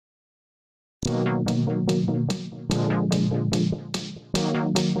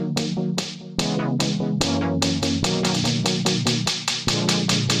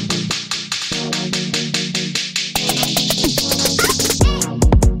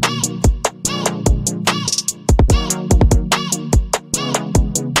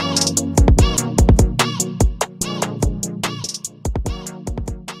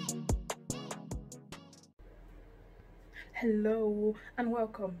Hello and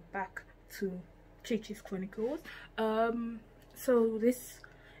welcome back to ChiChi's Chronicles. So this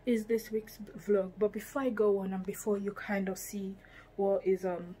is this week's vlog, but before I go on and before you kind of see what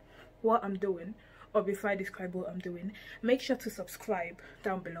I'm doing, or before I describe what I'm doing, make sure to subscribe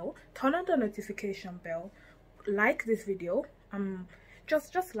down below, turn on the notification bell, like this video,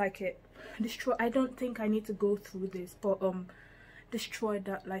 just like it, destroy, I don't think I need to go through this, but destroy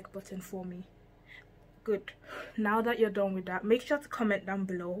that like button for me. Good. Now that you're done with that, make sure to comment down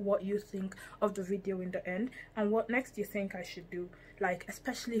below what you think of the video in the end and what next you think I should do, like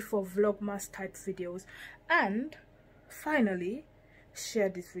especially for vlogmas type videos. And finally, share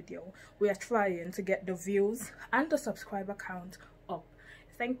this video. We are trying to get the views and the subscriber count up.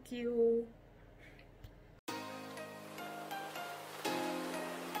 Thank you.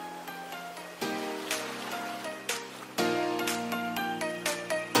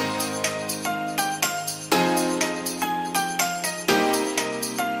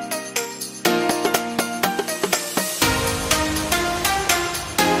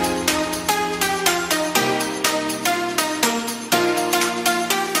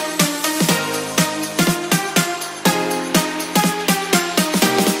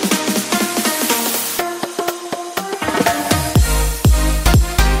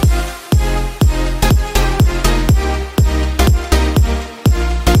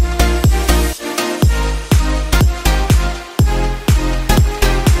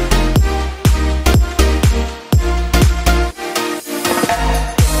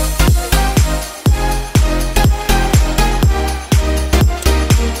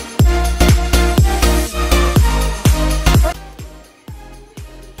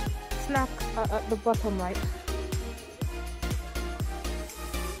 At the bottom right.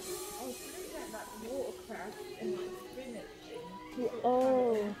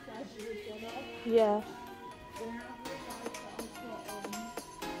 Oh, yeah.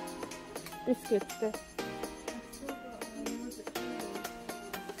 Biscuits there.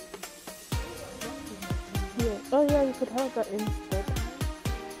 Yeah. Oh yeah, you could have that instead.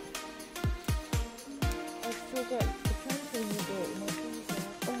 I still got the camping you do in my freezer.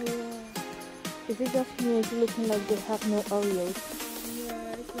 Oh yeah. Is it just me? It's looking like they have no Oreos.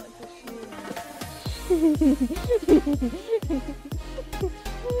 Yeah, it's not just you.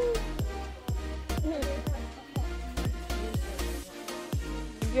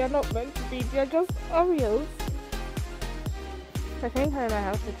 They're not meant to be, they're just Oreos. I think I might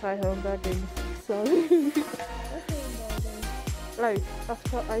have to try home garden. So like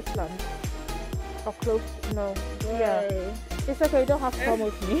after Iceland. Or close, no. Whoa. Yeah. It's okay, you don't have to come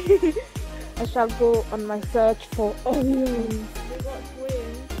with me. I shall go on my search for Oreos. They got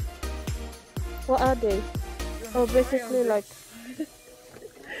twins. What are they? Oh, basically like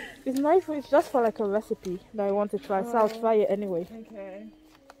it's nice. It's just for like a recipe that I want to try, so I'll try it anyway. Okay.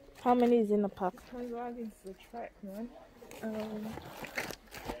 How many is in a pack? I'm riding to the track, man.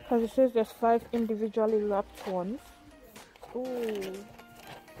 Because it says there's 5 individually wrapped ones. Ooh.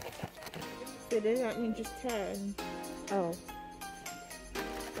 So does that mean just 10? Oh.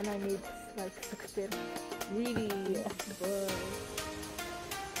 And I need like 16. Really? Boy.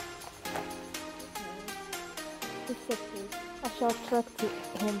 It's okay. I shall trek to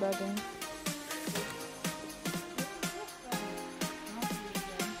home garden.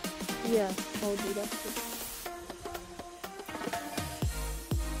 Yeah, I'll do that too.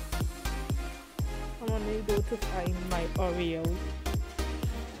 I'm unable to find my Oreos.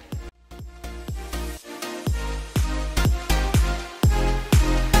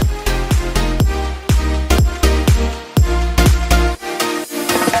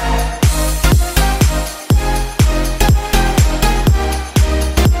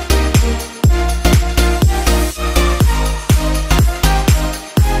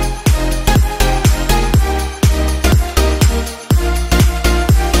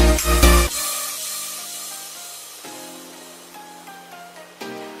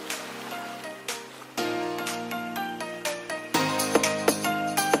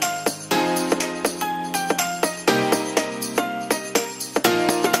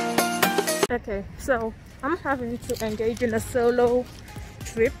 Okay, so I'm having to engage in a solo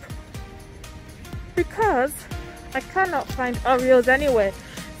trip because I cannot find Oreos anywhere.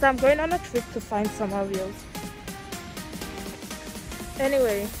 So I'm going on a trip to find some Oreos.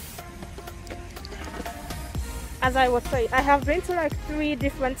 Anyway, as I was saying, I have been to like 3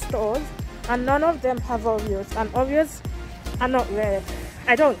 different stores and none of them have Oreos, and Oreos are not rare.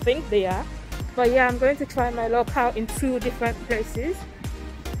 I don't think they are, but yeah, I'm going to try my luck out in 2 different places.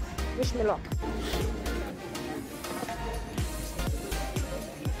 Wish me luck.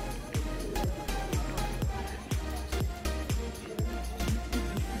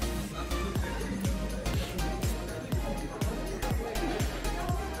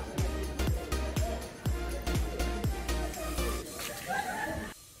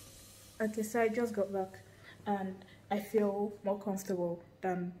 Okay, so I just got back and I feel more comfortable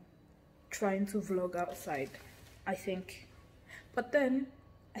than trying to vlog outside, I think. But then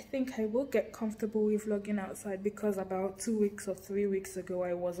I think I will get comfortable with vlogging outside, because about 2 weeks or 3 weeks ago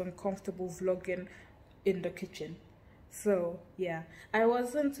I was uncomfortable vlogging in the kitchen. So yeah, I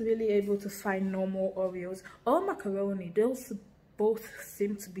wasn't really able to find normal Oreos or macaroni. Those both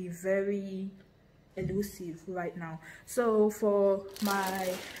seem to be very elusive right now. So for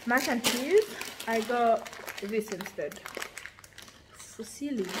my mac and cheese, I got this instead,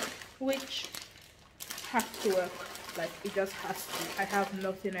 fusilli, which has to work. Like, it just has to. I have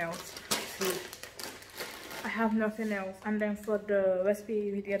nothing else. And then for the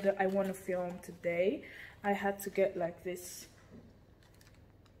recipe video that I want to film today, I had to get like this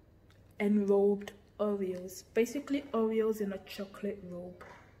enrobed Oreos, basically Oreos in a chocolate robe.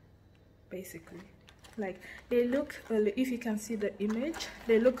 Basically, like, they look, if you can see the image,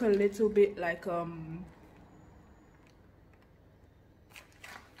 they look a little bit like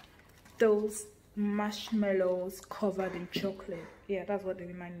those marshmallows covered in chocolate. Yeah, that's what they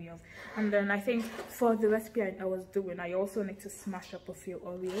remind me of. And then I think for the recipe I was doing, I also need to smash up a few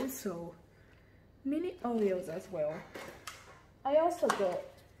Oreos, so mini Oreos as well. I also got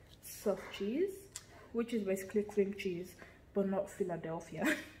soft cheese, which is basically cream cheese but not Philadelphia.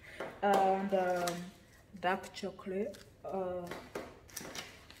 And dark chocolate,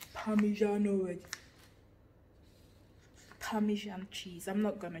 Parmesan cheese. I'm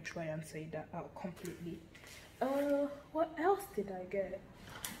not gonna try and say that out completely. What else did I get?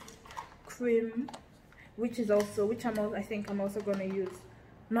 Cream, I think I'm also gonna use,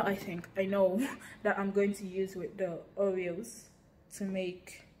 not I think, I know that I'm going to use with the Oreos to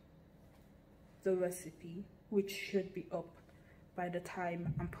make the recipe, which should be up by the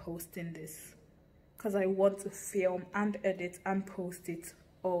time I'm posting this, because I want to film and edit and post it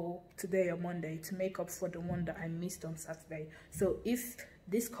all today or Monday to make up for the one that I missed on Saturday. So if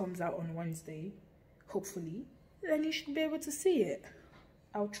this comes out on Wednesday, hopefully, then you should be able to see it.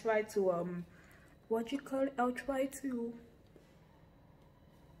 I'll try to I'll try to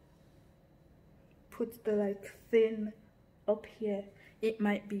put the like thin up here. It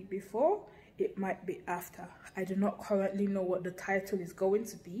might be before, it might be after. I do not currently know what the title is going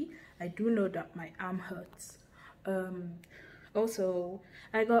to be. I do know that my arm hurts. Also,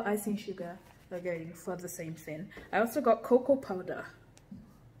 I got icing sugar again for the same thing. I also got cocoa powder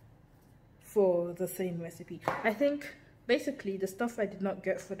for the same recipe. I think basically the stuff I did not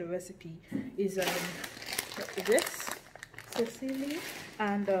get for the recipe is this fusilli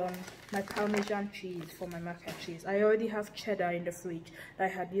and my Parmesan cheese for my mac and cheese. I already have cheddar in the fridge that I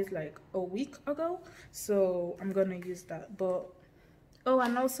had used like a week ago, so I'm gonna use that. But oh,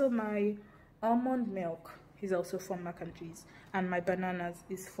 and also my almond milk is also for mac and cheese, and my bananas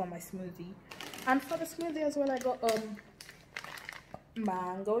is for my smoothie. And for the smoothie as well, I got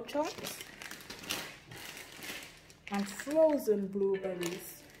mango chunks and frozen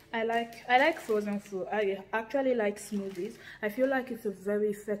blueberries. I like frozen fruit. I actually like smoothies. I feel like it's a very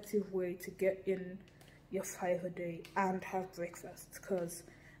effective way to get in your 5 a day and have breakfast, because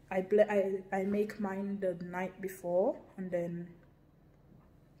I make mine the night before and then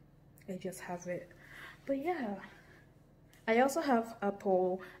I just have it. But yeah, I also have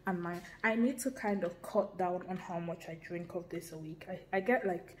apple and I need to kind of cut down on how much I drink of this a week. I get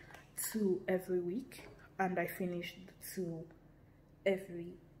like 2 every week, and I finish 2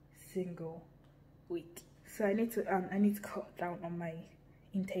 every single week. So I need to cut down on my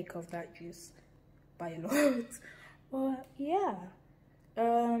intake of that juice by a lot. But yeah,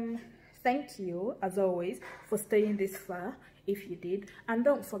 thank you as always for staying this far if you did, and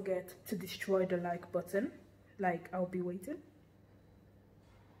don't forget to destroy the like button. Like, I'll be waiting.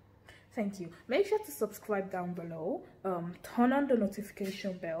 Thank you. Make sure to subscribe down below, turn on the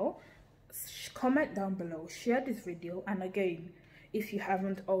notification bell, comment down below, share this video, and again, if you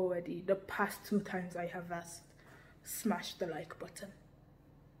haven't already, the past 2 times I have asked, smash the like button.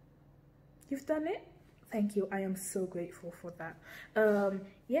 You've done it? Thank you. I am so grateful for that.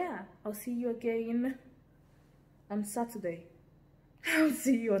 Yeah, I'll see you again on Saturday. I'll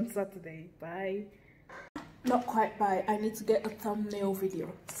see you on Saturday. Bye. Not quite bye. I need to get a thumbnail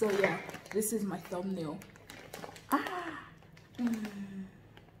video. So yeah, this is my thumbnail. I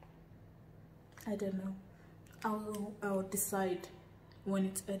don't know. I'll decide when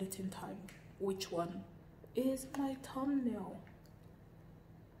it's editing time which one is my thumbnail.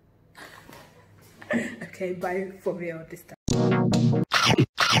 Okay, bye for real this time.